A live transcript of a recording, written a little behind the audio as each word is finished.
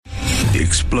The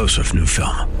explosive new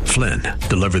film, Flynn,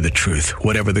 deliver the truth,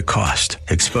 whatever the cost,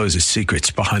 exposes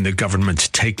secrets behind the government's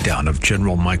takedown of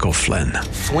General Michael Flynn.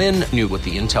 Flynn knew what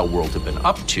the intel world had been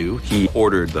up to. He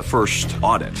ordered the first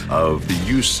audit of the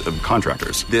use of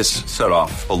contractors. This set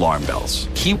off alarm bells.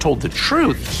 He told the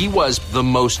truth. He was the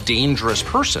most dangerous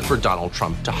person for Donald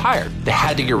Trump to hire. They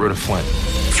had to get rid of Flynn.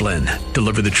 Flynn,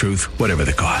 deliver the truth, whatever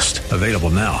the cost. Available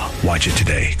now. Watch it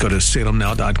today. Go to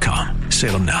salemnow.com.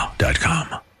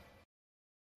 salemnow.com.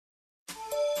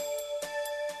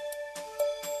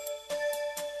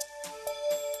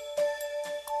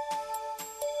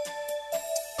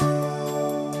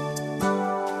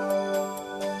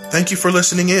 Thank you for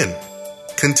listening in.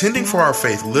 Contending for our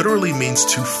faith literally means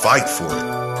to fight for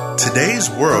it. Today's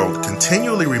world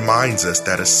continually reminds us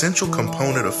that essential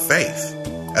component of faith.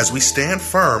 As we stand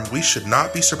firm, we should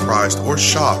not be surprised or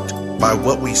shocked by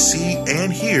what we see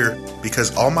and hear,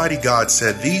 because Almighty God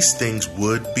said these things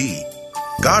would be.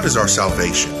 God is our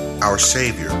salvation, our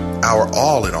Savior, our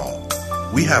all in all.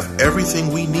 We have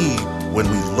everything we need when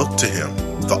we look to Him,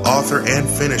 the author and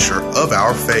finisher of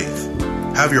our faith.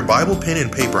 Have your Bible, pen, and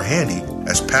paper handy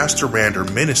as Pastor Rander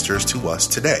ministers to us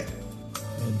today.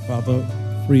 And Father,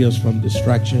 free us from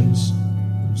distractions,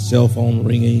 cell phone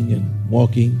ringing and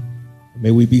walking.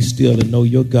 May we be still and know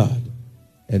your God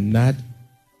and not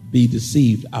be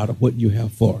deceived out of what you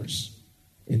have for us.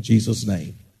 In Jesus'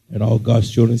 name. And all God's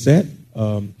children said,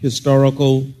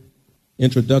 historical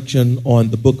introduction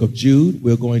on the book of Jude.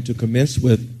 We're going to commence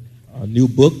with a new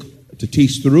book to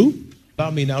teach through.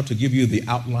 Allow me now to give you the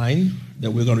outline that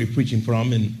we're going to be preaching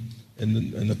from in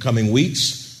the coming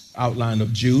weeks. Outline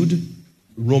of Jude,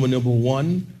 Roman number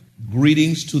 1,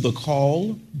 greetings to the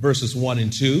call, verses 1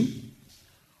 and 2.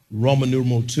 Roman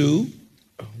numeral 2,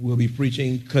 we'll be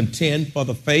preaching contend for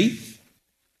the faith,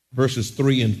 verses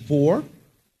 3 and 4.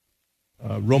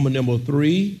 Roman number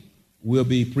 3, we'll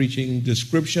be preaching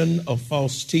description of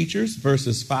false teachers,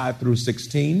 verses 5 through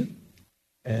 16.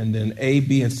 And then A,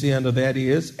 B, and C under that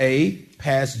is A,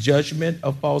 past judgment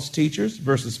of false teachers,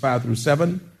 verses 5 through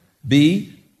 7.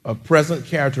 B, present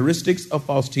characteristics of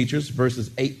false teachers,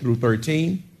 verses 8 through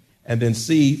 13. And then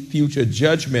C, future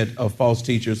judgment of false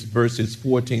teachers, verses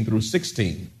 14 through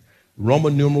 16.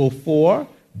 Roman numeral 4,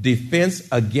 defense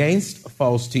against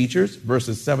false teachers,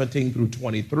 verses 17 through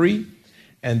 23.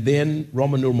 And then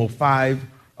Roman numeral 5,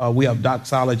 we have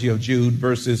doxology of Jude,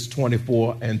 verses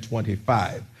 24 and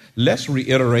 25. Let's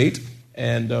reiterate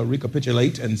and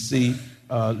recapitulate and see.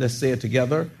 Let's say it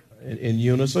together in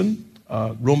unison.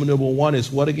 Roman number 1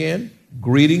 is what again?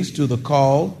 Greetings to the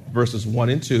call, verses 1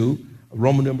 and 2.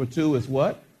 Roman number 2 is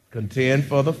what? Contend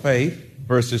for the faith,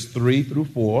 verses 3 through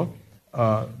 4.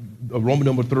 Roman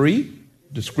number 3,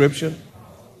 description,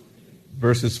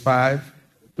 verses 5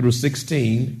 through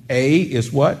 16. A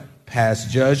is what? Past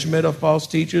judgment of false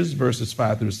teachers, verses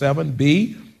 5 through 7.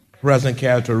 B, present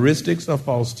characteristics of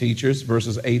false teachers,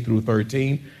 verses 8 through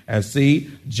 13. And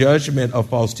C, judgment of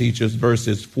false teachers,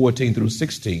 verses 14 through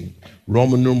 16.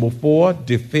 Roman numeral 4,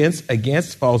 defense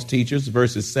against false teachers,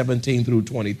 verses 17 through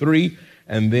 23.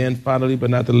 And then finally, but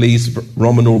not the least,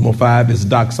 Roman numeral 5 is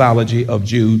doxology of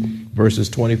Jude, verses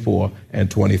 24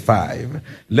 and 25.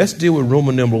 Let's deal with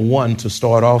Roman number 1 to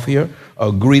start off here.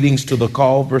 Greetings to the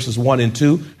call, verses 1 and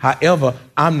 2. However,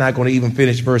 I'm not going to even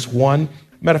finish verse 1.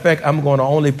 Matter of fact, I'm going to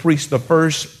only preach the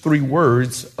first 3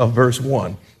 words of verse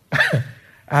 1.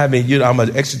 I mean, I'm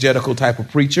an exegetical type of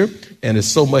preacher, and there's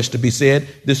so much to be said.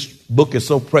 This book is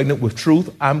so pregnant with truth,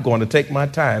 I'm going to take my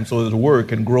time so that the word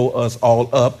can grow us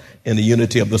all up in the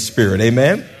unity of the Spirit.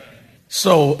 Amen?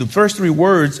 So the first 3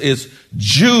 words is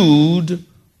Jude,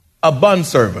 a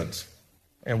bondservant.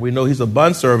 And we know he's a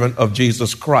bondservant of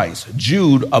Jesus Christ.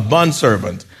 Jude, a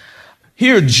bondservant.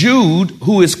 Here, Jude,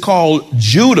 who is called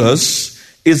Judas,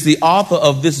 is the author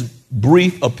of this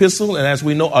brief epistle. And as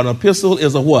we know, an epistle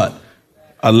is a what?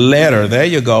 A letter. There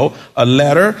you go. A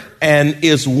letter. And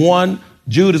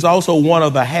Jude is also one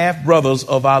of the half brothers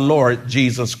of our Lord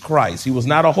Jesus Christ. He was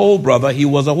not a whole brother. He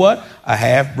was a what? A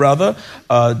half brother.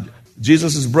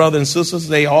 Jesus' brother and sisters,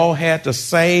 they all had the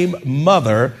same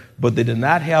mother, but they did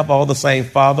not have all the same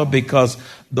father, because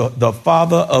the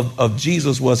father of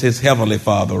Jesus was his heavenly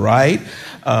father, right?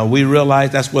 We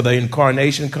realize that's where the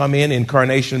incarnation come in.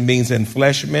 Incarnation means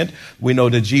enfleshment. We know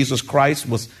that Jesus Christ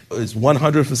is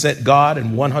 100% God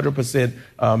and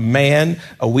 100% man.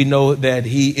 We know that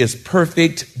he is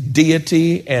perfect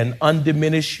deity and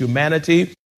undiminished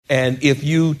humanity. And if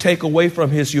you take away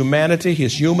from his humanity,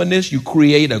 his humanness, you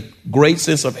create a great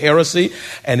sense of heresy.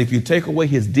 And if you take away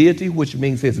his deity, which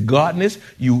means his godness,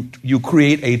 you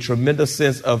create a tremendous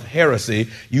sense of heresy.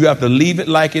 You have to leave it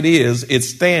like it is. It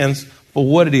stands for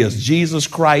what it is. Jesus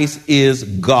Christ is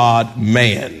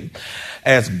God-man.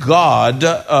 As God,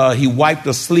 he wiped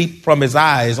the sleep from his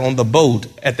eyes on the boat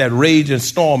at that raging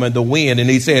storm and the wind. And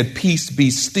he said, peace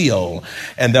be still.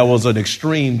 And there was an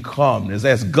extreme calmness.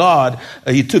 As God,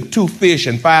 he took 2 fish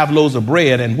and 5 loaves of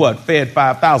bread and fed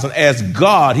 5,000. As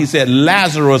God, he said,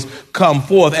 Lazarus, come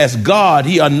forth. As God,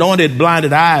 he anointed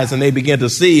blinded eyes and they began to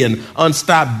see, and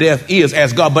unstopped deaf ears.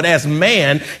 As God, but as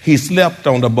man, he slept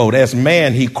on the boat. As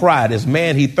man, he cried. As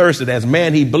man, he thirsted. As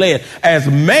man, he bled. As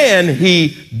man,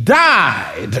 he died.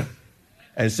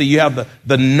 And see, you have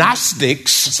the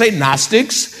Gnostics, say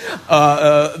Gnostics.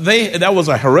 That was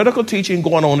a heretical teaching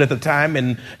going on at the time,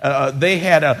 and they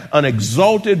had an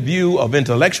exalted view of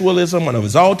intellectualism, an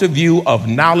exalted view of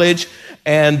knowledge,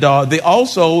 and they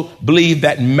also believed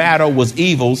that matter was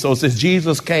evil. So since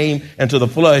Jesus came into the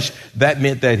flesh, that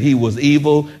meant that he was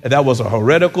evil. And that was a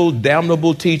heretical,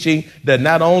 damnable teaching that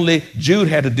not only Jude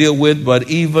had to deal with, but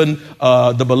even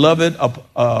the beloved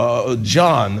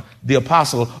John, the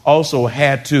apostle, also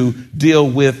had to deal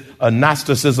with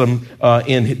Gnosticism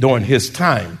during his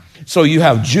time. So you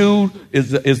have Jude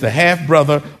is the half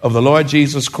brother of the Lord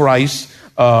Jesus Christ.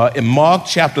 In Mark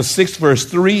chapter 6, verse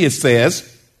 3, it says,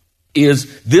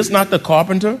 is this not the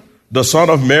carpenter, the son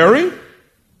of Mary,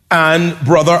 and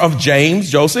brother of James,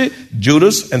 Joseph,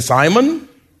 Judas, and Simon?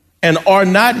 And are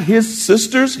not his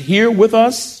sisters here with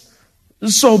us?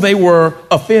 So they were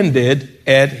offended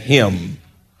at him.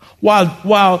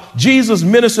 While Jesus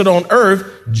ministered on earth,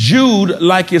 Jude,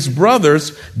 like his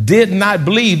brothers, did not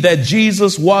believe that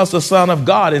Jesus was the Son of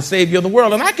God and Savior of the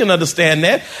world. And I can understand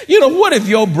that. You know, what if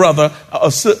your brother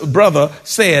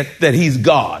said that he's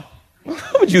God?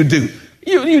 What would you do?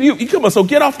 You come on, so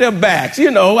get off their backs. You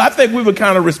know, I think we would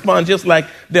kind of respond just like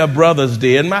their brothers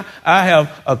did. I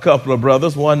have a couple of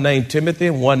brothers, one named Timothy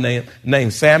and one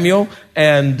named Samuel.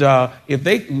 And if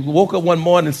they woke up one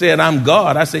morning and said, I'm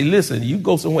God, I say, listen, you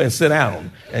go somewhere and sit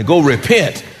down and go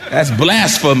repent. That's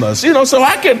blasphemous. You know, so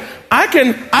I can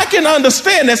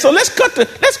understand that. So let's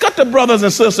cut the brothers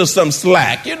and sisters some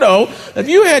slack. You know, if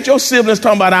you had your siblings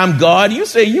talking about I'm God, you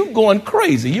say you going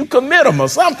crazy. You commit them or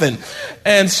something.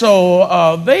 And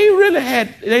so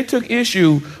they took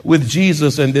issue with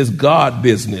Jesus and this God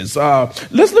business.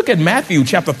 Let's look at Matthew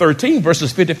chapter 13,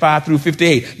 verses 55 through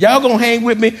 58. Y'all gonna hang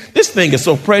with me? This thing is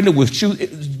so pregnant with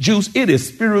juice. It is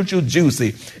spiritual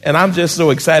juicy. And I'm just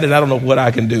so excited. I don't know what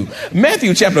I can do.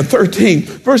 Matthew chapter 13,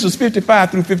 verses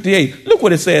 55 through 58. Look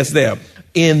what it says there.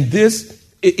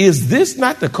 Is this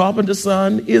not the carpenter's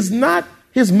son? Is not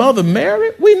his mother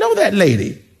Mary? We know that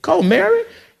lady called Mary.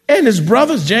 And his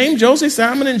brothers, James, Joseph,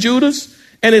 Simon, and Judas,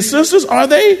 and his sisters, are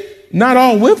they not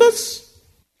all with us?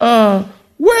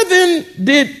 Where then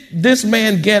did this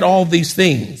man get all these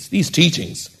things, these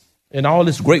teachings, and all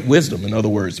this great wisdom, in other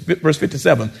words? Verse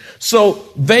 57. So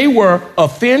they were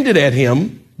offended at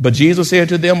him, but Jesus said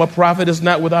to them, a prophet is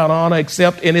not without honor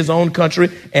except in his own country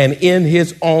and in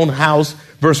his own house.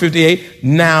 Verse 58.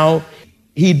 Now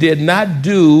he did not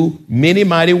do many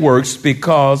mighty works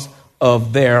because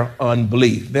of their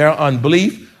unbelief. Their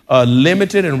unbelief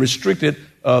limited and restricted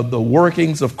the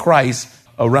workings of Christ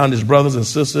around his brothers and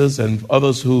sisters and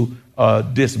others who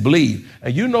disbelieve.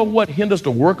 And you know what hinders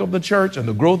the work of the church and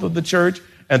the growth of the church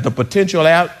and the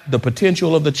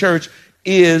potential of the church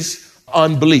is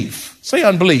unbelief. Say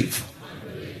unbelief.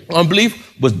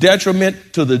 Unbelief was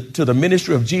detriment to the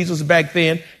ministry of Jesus back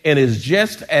then, and is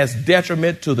just as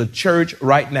detriment to the church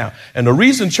right now. And the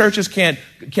reason churches can't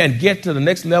get to the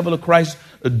next level of Christ,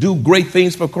 do great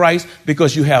things for Christ,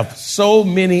 because you have so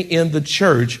many in the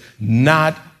church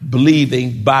not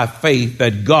believing by faith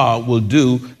that God will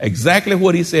do exactly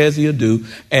what he says he'll do,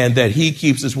 and that he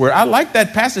keeps his word. I like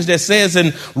that passage that says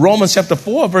in Romans chapter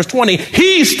 4, verse 20,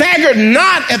 he staggered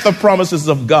not at the promises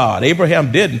of God.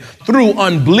 Abraham didn't through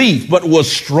unbelief, but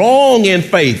was strong in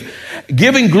faith,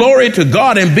 giving glory to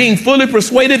God and being fully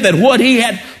persuaded that what he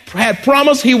had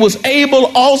promised, he was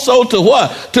able also to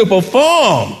what? To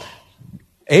perform.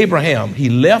 Abraham, he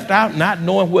left out not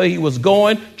knowing where he was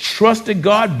going, trusted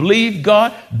God, believed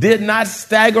God, did not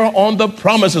stagger on the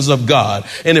promises of God.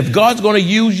 And if God's going to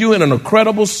use you in an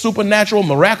incredible, supernatural,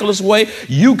 miraculous way,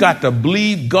 you got to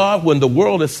believe God when the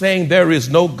world is saying there is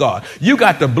no God. You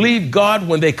got to believe God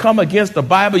when they come against the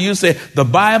Bible. You say the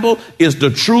Bible is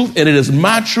the truth, and it is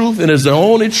my truth, and it is the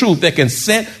only truth that can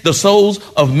set the souls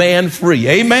of man free.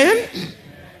 Amen?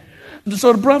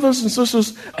 So the brothers and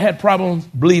sisters had problems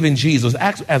believing Jesus.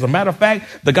 As a matter of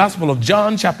fact, the Gospel of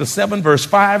John chapter 7 verse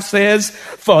 5 says,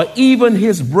 for even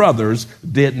his brothers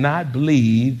did not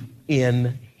believe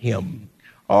in him.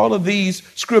 All of these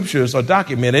scriptures are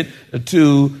documented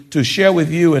to share with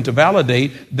you and to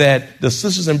validate that the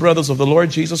sisters and brothers of the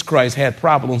Lord Jesus Christ had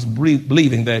problems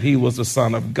believing that he was the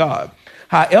Son of God.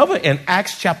 However, in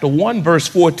Acts chapter 1, verse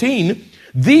 14,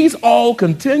 these all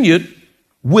continued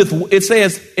with, it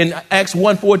says in Acts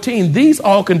 1:14, these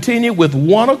all continued with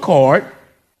one accord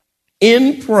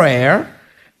in prayer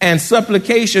and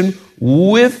supplication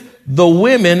with the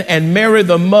women and Mary,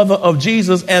 the mother of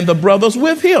Jesus, and the brothers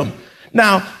with him.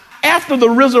 Now, after the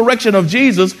resurrection of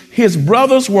Jesus, his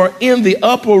brothers were in the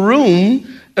upper room.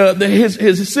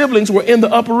 His siblings were in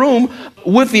the upper room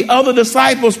with the other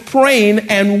disciples praying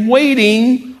and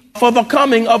waiting for the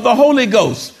coming of the Holy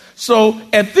Ghost. So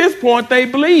at this point, they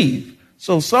believe.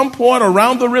 So some point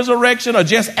around the resurrection or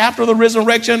just after the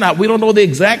resurrection, we don't know the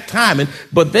exact timing,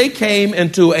 but they came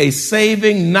into a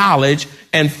saving knowledge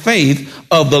and faith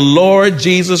of the Lord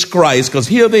Jesus Christ, because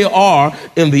here they are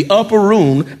in the upper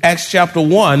room, Acts chapter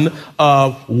 1,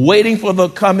 waiting for the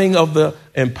coming of the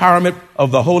empowerment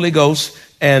of the Holy Ghost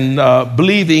and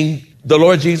believing the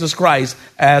Lord Jesus Christ,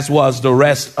 as was the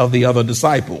rest of the other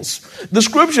disciples. The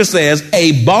scripture says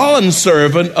a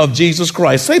bondservant of Jesus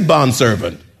Christ. Say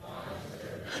bondservant.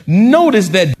 Notice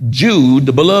that Jude,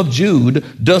 the beloved Jude,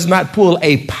 does not pull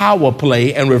a power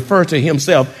play and refer to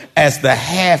himself as the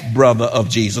half brother of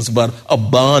Jesus, but a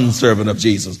bondservant of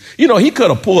Jesus. You know, he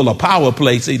could have pulled a power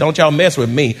play. See, don't y'all mess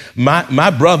with me. My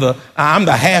brother, I'm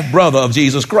the half brother of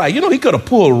Jesus Christ. You know, he could have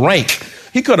pulled rank.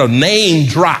 He could have name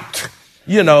dropped,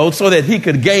 you know, so that he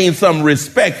could gain some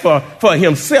respect for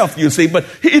himself, you see. But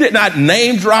he did not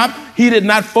name drop. He did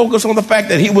not focus on the fact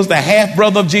that he was the half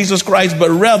brother of Jesus Christ, but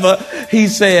rather he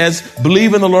says,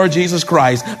 believe in the Lord Jesus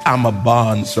Christ. I'm a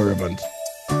bondservant.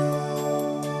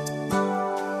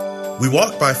 We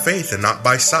walk by faith and not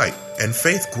by sight, and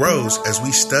faith grows as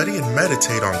we study and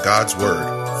meditate on God's word,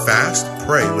 fast,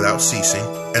 pray without ceasing,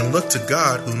 and look to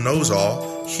God who knows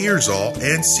all, hears all,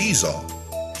 and sees all.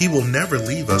 He will never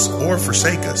leave us or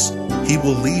forsake us. He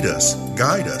will lead us,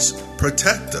 guide us,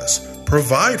 protect us,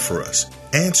 provide for us,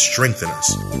 and strengthen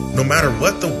us. No matter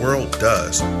what the world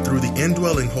does, through the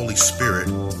indwelling Holy Spirit,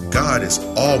 God is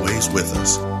always with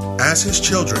us. As His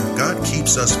children, God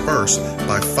keeps us first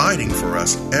by fighting for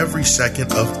us every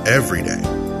second of every day.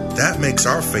 That makes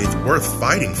our faith worth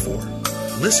fighting for.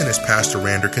 Listen as Pastor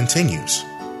Rander continues.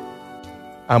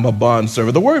 I'm a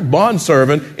bondservant. The word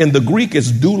bondservant in the Greek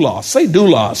is doulos. Say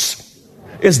doulos.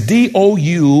 It's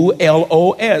doulos,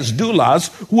 doulos,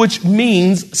 which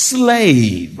means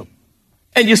slave.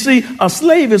 And you see, a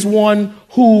slave is one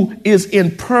who is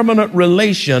in permanent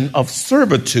relation of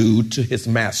servitude to his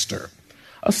master.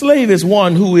 A slave is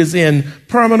one who is in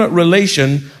permanent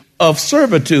relation of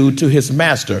servitude to his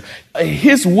master.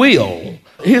 His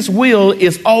will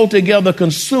is altogether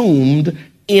consumed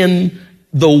in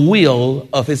the will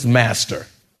of his master.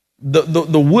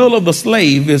 The will of the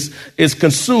slave is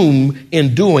consumed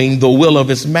in doing the will of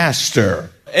his master.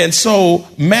 And so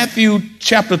Matthew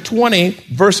chapter 20,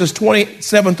 verses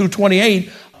 27 through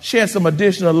 28 shed some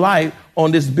additional light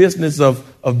on this business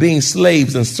of being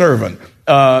slaves and servant.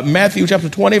 Matthew chapter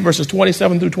 20, verses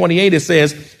 27 through 28, it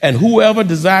says, and whoever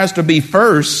desires to be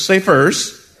first, say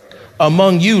first,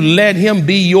 among you, let him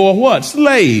be your what?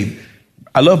 Slave.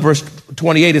 I love verse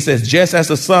 28. It says, just as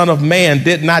the Son of Man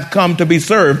did not come to be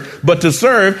served, but to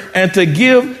serve and to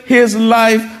give his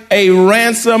life a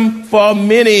ransom for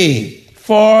many.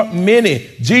 For many.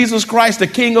 Jesus Christ, the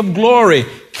King of glory,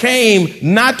 came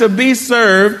not to be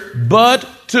served, but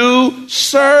to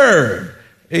serve.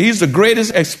 He's the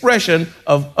greatest expression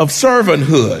of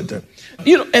servanthood.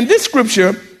 You know, and this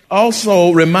scripture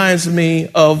also reminds me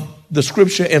of the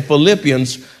scripture in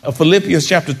Philippians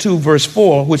chapter 2, verse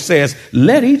 4, which says,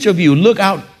 let each of you look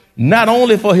out not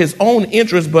only for his own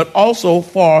interest, but also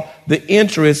for the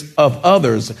interest of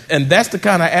others. And that's the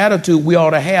kind of attitude we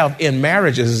ought to have in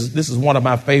marriages. This is one of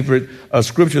my favorite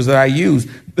scriptures that I use,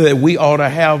 that we ought to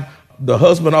have. The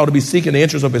husband ought to be seeking the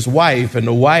interest of his wife, and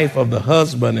the wife of the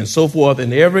husband, and so forth.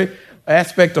 In every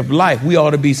aspect of life, we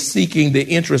ought to be seeking the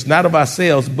interest not of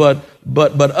ourselves, but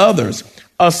others.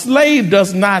 A slave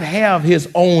does not have his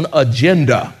own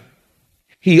agenda.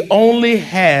 He only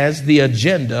has the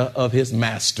agenda of his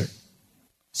master.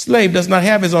 Slave does not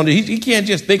have his own. He can't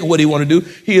just think of what he want to do.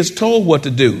 He is told what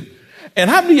to do. And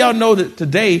how many of y'all know that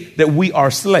today that we are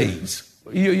slaves?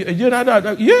 You're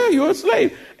not. Yeah, you're a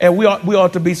slave. And we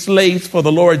ought to be slaves for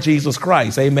the Lord Jesus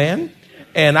Christ. Amen.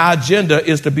 And our agenda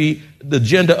is to be the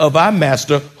agenda of our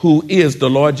master, who is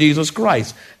the Lord Jesus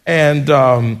Christ. And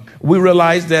we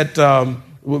realize that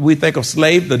we think of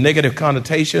slave, the negative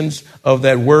connotations of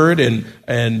that word,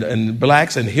 and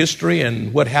blacks and history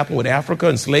and what happened with Africa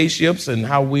and slave ships and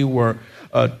how we were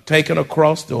taken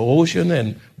across the ocean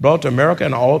and brought to America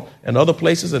and other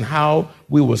places, and how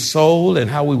we were sold and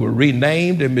how we were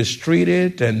renamed and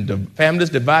mistreated and the families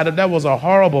divided. That was a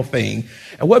horrible thing.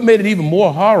 And what made it even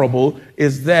more horrible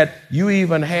is that you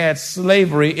even had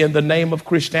slavery in the name of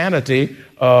Christianity.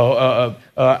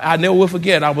 I never will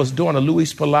forget, I was doing a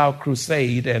Luis Palau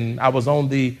crusade, and I was on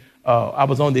the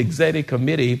executive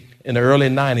committee in the early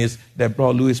 90s that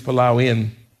brought Luis Palau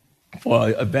in for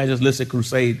an evangelistic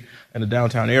crusade in the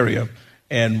downtown area.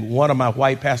 And one of my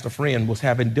white pastor friends was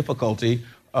having difficulty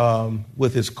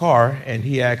with his car, and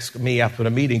he asked me after the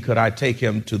meeting, could I take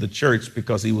him to the church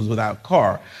because he was without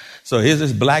car. So here's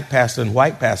this black pastor and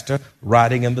white pastor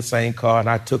riding in the same car, and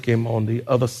I took him on the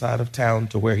other side of town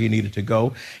to where he needed to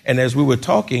go. And as we were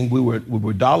talking, we were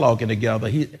dialoguing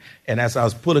together. And as I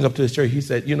was pulling up to his church, he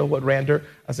said, you know what, Rander?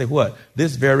 I said, what?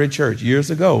 This very church, years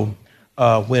ago,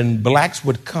 when blacks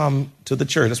would come to the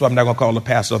church, that's why I'm not going to call the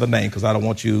pastor the name, because I don't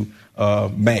want you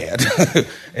mad.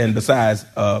 And besides,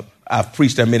 I've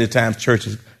preached there many times. Church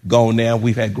has gone there.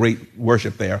 We've had great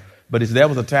worship there. But there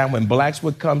was a time when blacks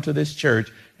would come to this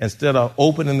church, instead of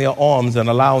opening their arms and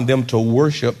allowing them to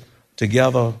worship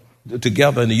together in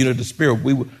the unity of the Spirit,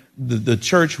 the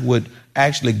church would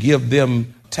actually give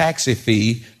them taxi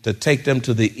fee to take them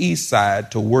to the east side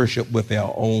to worship with their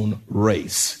own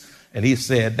race. And he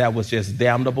said that was just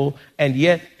damnable. And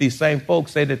yet these same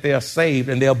folks say that they're saved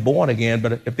and they're born again.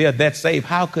 But if they're that saved,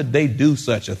 how could they do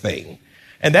such a thing?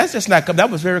 And that's just not, that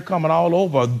was very common all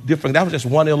over different. That was just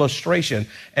one illustration.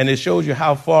 And it shows you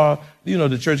how far,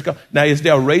 the church goes. Now, is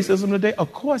there racism today?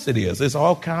 Of course it is. It's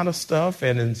all kind of stuff,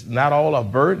 and it's not all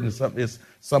overt, and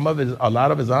some of it, a lot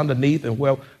of it is underneath.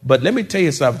 But let me tell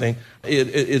you something.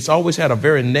 It's always had a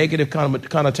very negative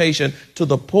connotation, to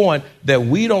the point that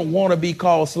we don't want to be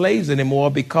called slaves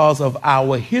anymore because of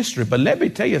our history. But let me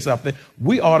tell you something.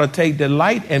 We ought to take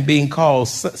delight in being called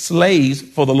slaves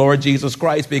for the Lord Jesus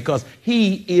Christ, because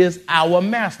he is our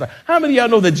master. How many of y'all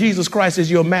know that Jesus Christ is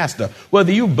your master?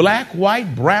 Whether you black,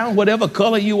 white, brown, whatever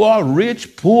color you are,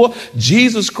 rich, poor,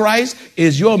 Jesus Christ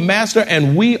is your master,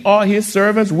 and we are his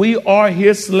servants. We are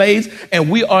his slaves, and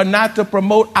we are not to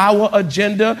promote our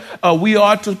agenda. We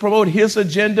are to promote his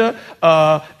agenda.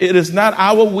 It is not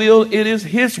our will. It is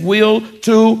his will,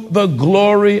 to the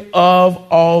glory of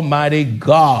Almighty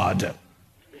God.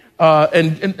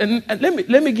 And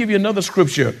let me give you another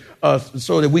scripture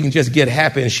so that we can just get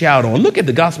happy and shout on. Look at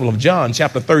the Gospel of John,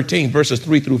 chapter 13, verses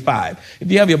 3 through 5.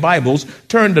 If you have your Bibles,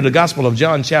 turn to the Gospel of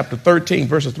John, chapter 13,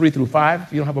 verses 3 through 5.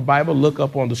 If you don't have a Bible, look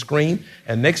up on the screen.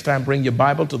 And next time, bring your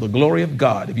Bible to the glory of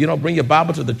God. If you don't bring your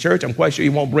Bible to the church, I'm quite sure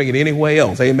you won't bring it anywhere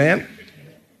else. Amen.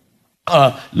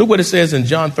 Look what it says in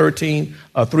John 13,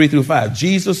 3 through 5.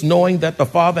 Jesus, knowing that the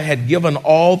Father had given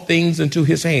all things into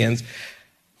his hands,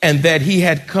 and that he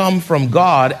had come from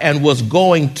God and was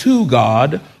going to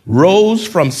God, rose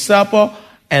from supper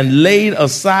and laid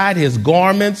aside his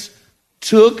garments,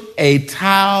 took a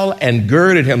towel and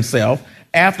girded himself.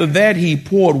 After that, he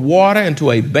poured water into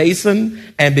a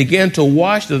basin and began to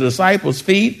wash the disciples'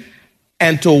 feet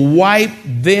and to wipe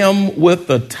them with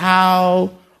the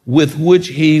towel with which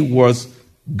he was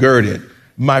girded.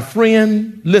 My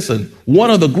friend, listen, one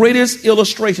of the greatest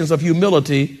illustrations of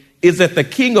humility is that the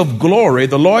King of Glory,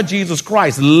 the Lord Jesus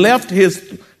Christ, left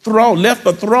the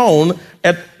throne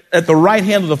at the right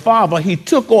hand of the Father. He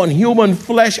took on human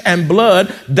flesh and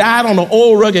blood, died on an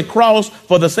old rugged cross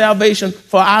for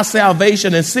our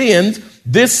salvation and sins.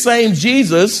 This same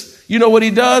Jesus, you know what he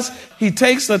does? He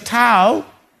takes a towel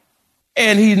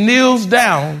and he kneels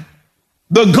down.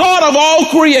 The God of all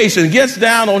creation gets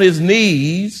down on his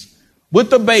knees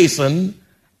with the basin,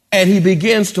 and he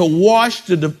begins to wash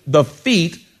the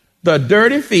feet, the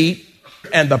dirty feet,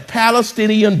 and the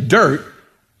Palestinian dirt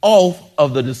off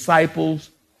of the disciples'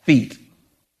 feet.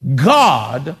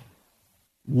 God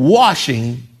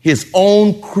washing his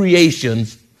own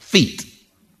creation's feet.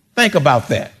 Think about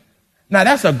that. Now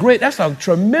that's a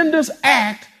tremendous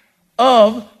act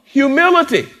of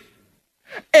humility.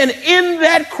 And in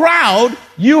that crowd,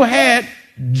 you had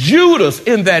Judas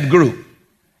in that group.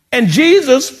 And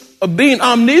Jesus, being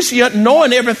omniscient,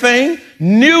 knowing everything,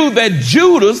 knew that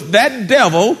Judas, that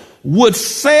devil, would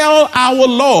sell our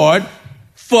Lord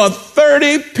for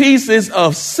 30 pieces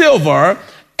of silver,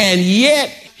 and yet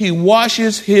he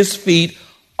washes his feet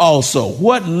also.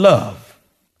 What love!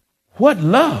 What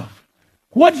love!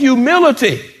 What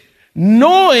humility!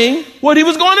 Knowing what he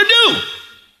was going to do.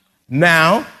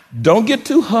 Now, don't get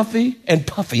too huffy and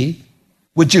puffy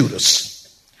with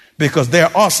Judas, because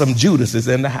there are some Judases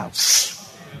in the house.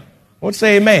 I want to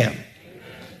say amen.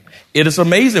 It is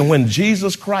amazing when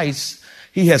Jesus Christ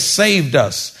He has saved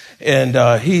us,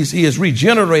 and he has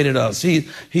regenerated us.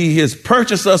 He has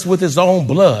purchased us with his own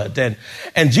blood.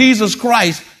 And Jesus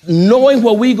Christ, knowing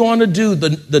what we're going to do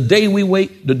the day we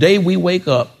wake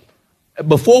up,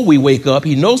 before we wake up,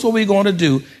 he knows what we're going to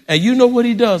do. And you know what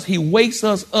he does? He wakes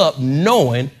us up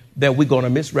knowing that we're going to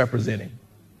misrepresent him.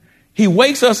 He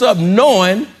wakes us up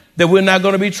knowing that we're not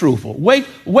going to be truthful. Wake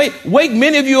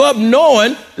many of you up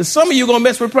knowing that some of you are going to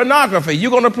mess with pornography.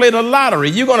 You're going to play the lottery.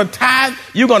 You're going to tithe.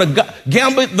 You're going to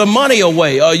gamble the money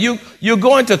away. Or you're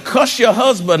going to cuss your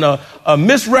husband or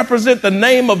misrepresent the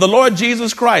name of the Lord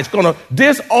Jesus Christ. Going to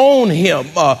disown him.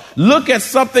 Look at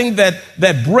something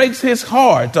that breaks his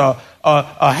heart.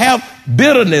 Have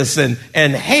bitterness and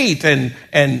hate and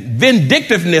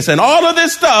vindictiveness and all of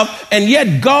this stuff, and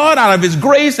yet God, out of his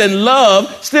grace and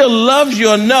love, still loves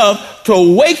you enough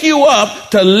to wake you up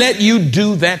to let you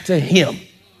do that to him.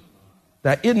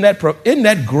 Now, isn't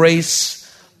that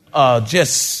grace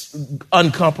just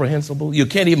incomprehensible? You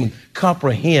can't even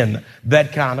comprehend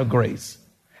that kind of grace.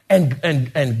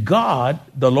 And God,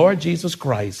 the Lord Jesus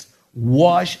Christ,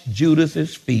 washed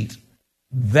Judas's feet.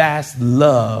 That's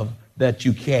love that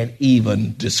you can't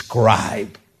even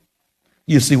describe.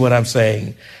 You see what I'm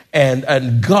saying?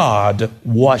 And God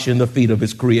washing the feet of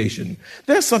his creation.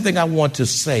 There's something I want to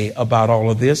say about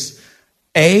all of this.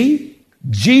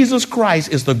 Jesus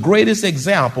Christ is the greatest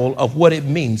example of what it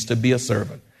means to be a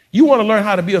servant. You want to learn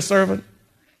how to be a servant?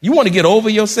 You want to get over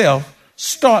yourself?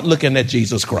 Start looking at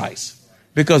Jesus Christ.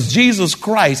 Because Jesus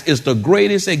Christ is the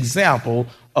greatest example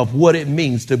of what it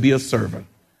means to be a servant.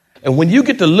 And when you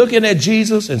get to looking at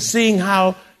Jesus and seeing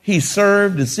how he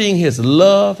served and seeing his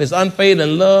love, his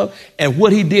unfailing love, and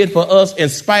what he did for us in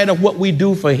spite of what we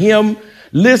do for him,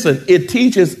 listen, it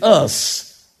teaches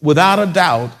us without a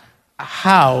doubt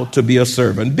how to be a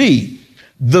servant. B,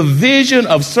 the vision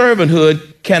of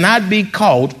servanthood cannot be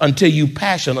caught until you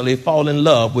passionately fall in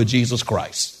love with Jesus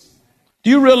Christ. Do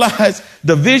you realize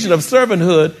the vision of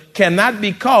servanthood cannot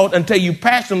be caught until you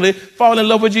passionately fall in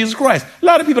love with Jesus Christ? A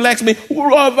lot of people ask me,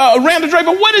 Randall Draper,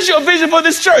 what is your vision for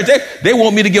this church? They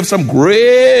want me to give some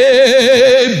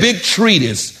great big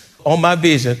treatise on my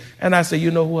vision. And I say,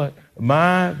 you know what?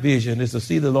 My vision is to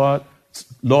see the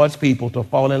Lord's people to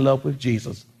fall in love with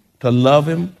Jesus, to love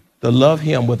him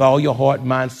with all your heart,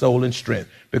 mind, soul, and strength.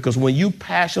 Because when you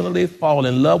passionately fall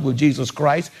in love with Jesus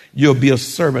Christ, you'll be a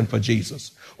servant for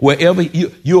Jesus. Wherever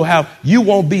you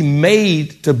won't be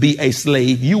made to be a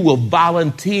slave. You will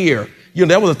volunteer. You know,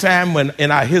 there was a time when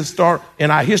in our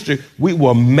history, we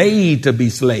were made to be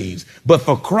slaves. But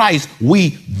for Christ,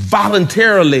 we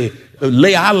voluntarily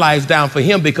lay our lives down for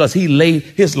him because he laid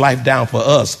his life down for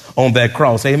us on that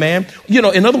cross. Amen. You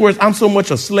know, in other words, I'm so much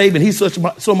a slave and he's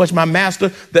so much my master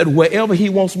that wherever he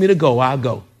wants me to go, I'll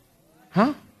go.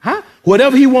 Huh?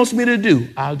 Whatever he wants me to do,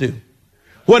 I'll do.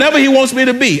 Whatever he wants me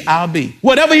to be, I'll be.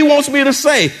 Whatever he wants me to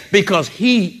say, because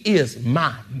he is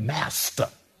my master.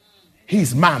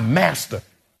 He's my master.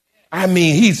 I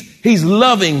mean, he's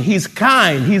loving, he's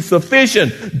kind, he's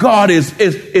sufficient. God is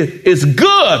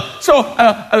good. So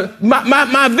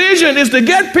my vision is to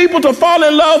get people to fall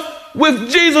in love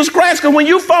with Jesus Christ. Because when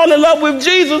you fall in love with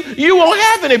Jesus, you won't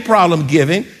have any problem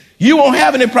giving. You won't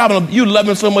have any problem. You love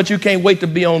him so much you can't wait to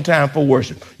be on time for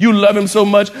worship. You love him so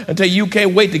much until you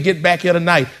can't wait to get back here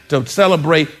tonight to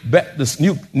celebrate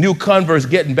the new converts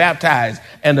getting baptized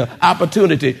and the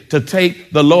opportunity to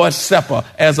take the Lord's Supper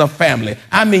as a family.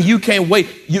 I mean, you can't wait.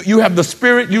 You have the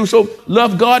spirit. You so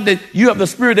love God that you have the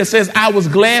spirit that says, I was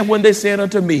glad when they said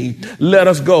unto me, let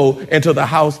us go into the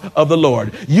house of the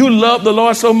Lord. You love the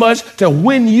Lord so much that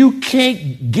when you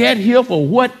can't get here for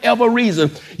whatever reason,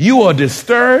 you are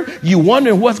disturbed. You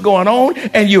wondering what's going on,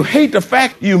 and you hate the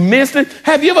fact you missed it.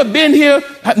 Have you ever been here,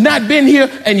 not been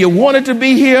here, and you wanted to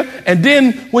be here, and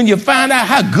then when you find out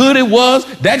how good it was,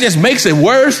 that just makes it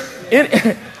worse?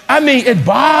 It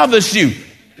bothers you.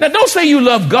 Now, don't say you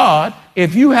love God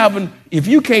if you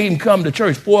can't even come to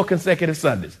church 4 consecutive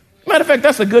Sundays. Matter of fact,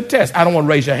 that's a good test. I don't want to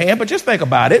raise your hand, but just think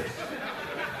about it.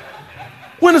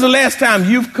 When is the last time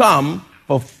you've come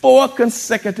for 4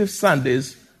 consecutive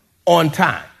Sundays on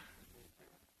time?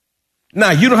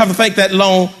 Now, you don't have to think that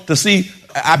long to see,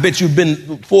 I bet you've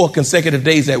been 4 consecutive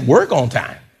days at work on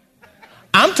time.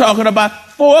 I'm talking about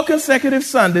 4 consecutive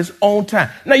Sundays on time.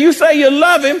 Now, you say you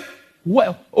love him.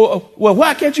 Well,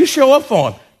 why can't you show up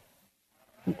for him?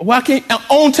 Why can't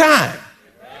on time?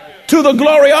 To the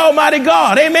glory of Almighty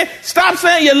God. Amen. Stop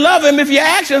saying you love him if your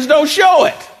actions don't show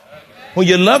it. When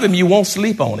you love him, you won't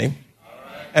sleep on him.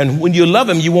 And when you love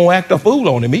him, you won't act a fool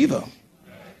on him either.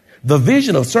 The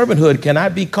vision of servanthood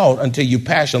cannot be caught until you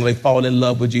passionately fall in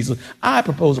love with Jesus. I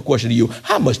propose a question to you.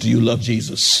 How much do you love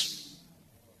Jesus?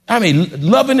 I mean,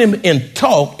 loving him in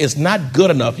talk is not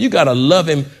good enough. You got to love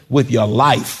him with your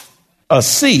life.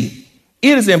 C,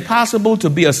 it is impossible to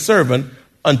be a servant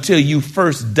until you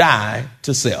first die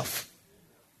to self.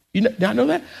 Y'all know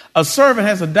that? A servant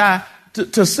has to die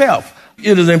to self.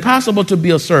 It is impossible to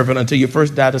be a servant until you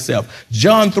first die to self.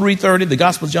 John 3:30, the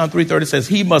Gospel of John 3:30 says,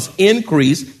 he must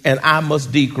increase and I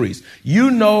must decrease. You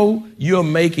know you're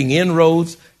making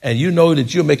inroads and you know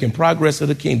that you're making progress in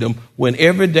the kingdom when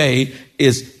every day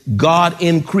is God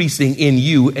increasing in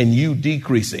you and you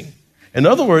decreasing. In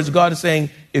other words, God is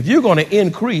saying, if you're going to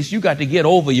increase, you got to get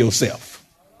over yourself.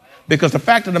 Because the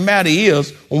fact of the matter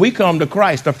is, when we come to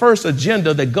Christ, the first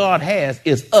agenda that God has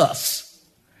is us.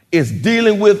 It's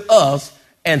dealing with us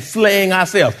and slaying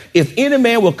ourselves. If any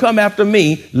man will come after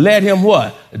me, let him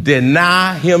what?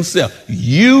 Deny himself.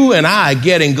 You and I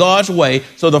get in God's way.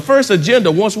 So the first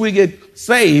agenda, once we get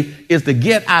saved, is to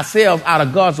get ourselves out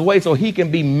of God's way so he can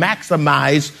be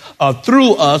maximized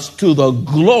through us to the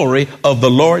glory of the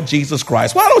Lord Jesus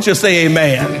Christ. Why don't you say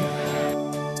amen?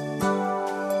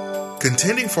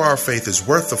 Contending for our faith is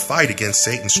worth the fight against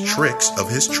Satan's tricks of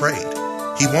his trade.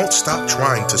 He won't stop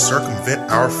trying to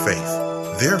circumvent our faith.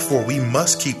 Therefore, we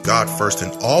must keep God first in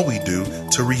all we do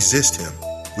to resist him.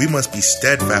 We must be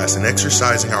steadfast in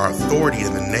exercising our authority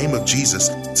in the name of Jesus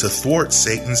to thwart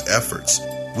Satan's efforts.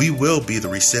 We will be the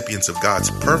recipients of God's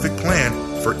perfect plan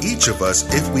for each of us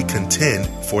if we contend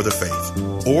for the faith,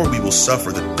 or we will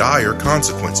suffer the dire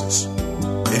consequences.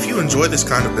 If you enjoy this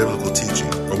kind of biblical teaching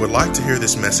or would like to hear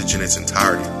this message in its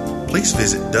entirety, please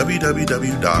visit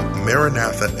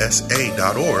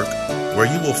www.maranathasa.org, where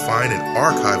you will find an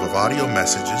archive of audio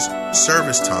messages,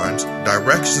 service times,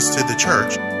 directions to the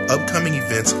church, upcoming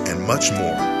events, and much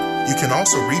more. You can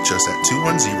also reach us at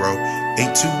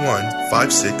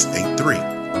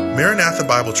 210-821-5683. Maranatha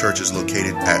Bible Church is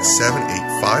located at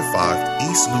 7855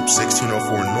 East Loop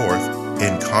 1604 North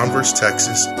in Converse,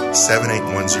 Texas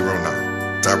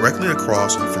 78109, directly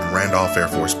across from Randolph Air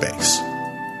Force Base.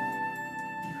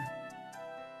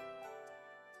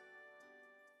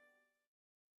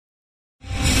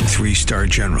 Three-star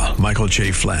General Michael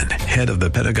J. Flynn, head of the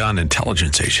Pentagon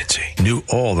Intelligence Agency, knew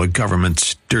all the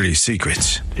government's dirty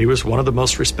secrets. He was one of the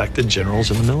most respected generals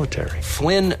in the military.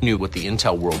 Flynn knew what the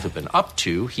intel world had been up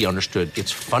to. He understood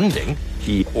its funding.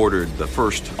 He ordered the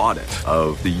first audit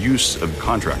of the use of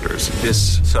contractors.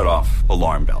 This set off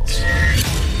alarm bells.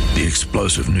 The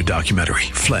explosive new documentary,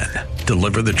 Flynn,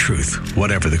 Deliver the Truth,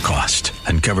 Whatever the Cost,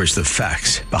 uncovers the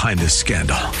facts behind this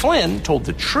scandal. Flynn told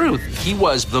the truth. He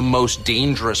was the most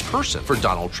dangerous person for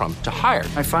Donald Trump to hire.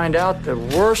 I find out the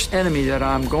worst enemy that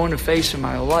I'm going to face in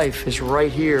my life is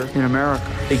right here in America.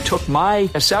 They took my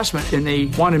assessment and they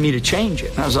wanted me to change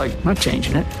it. And I was like, I'm not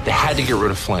changing it. They had to get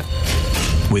rid of Flynn.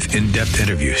 With in-depth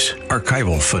interviews,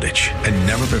 archival footage, and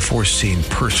never-before-seen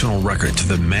personal records of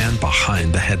the man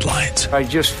behind the headlines. I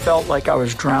just felt like I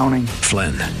was drowning.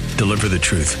 Flynn, Deliver the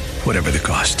Truth, Whatever the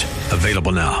Cost.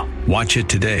 Available now. Watch it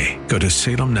today. Go to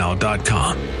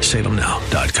salemnow.com.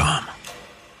 salemnow.com.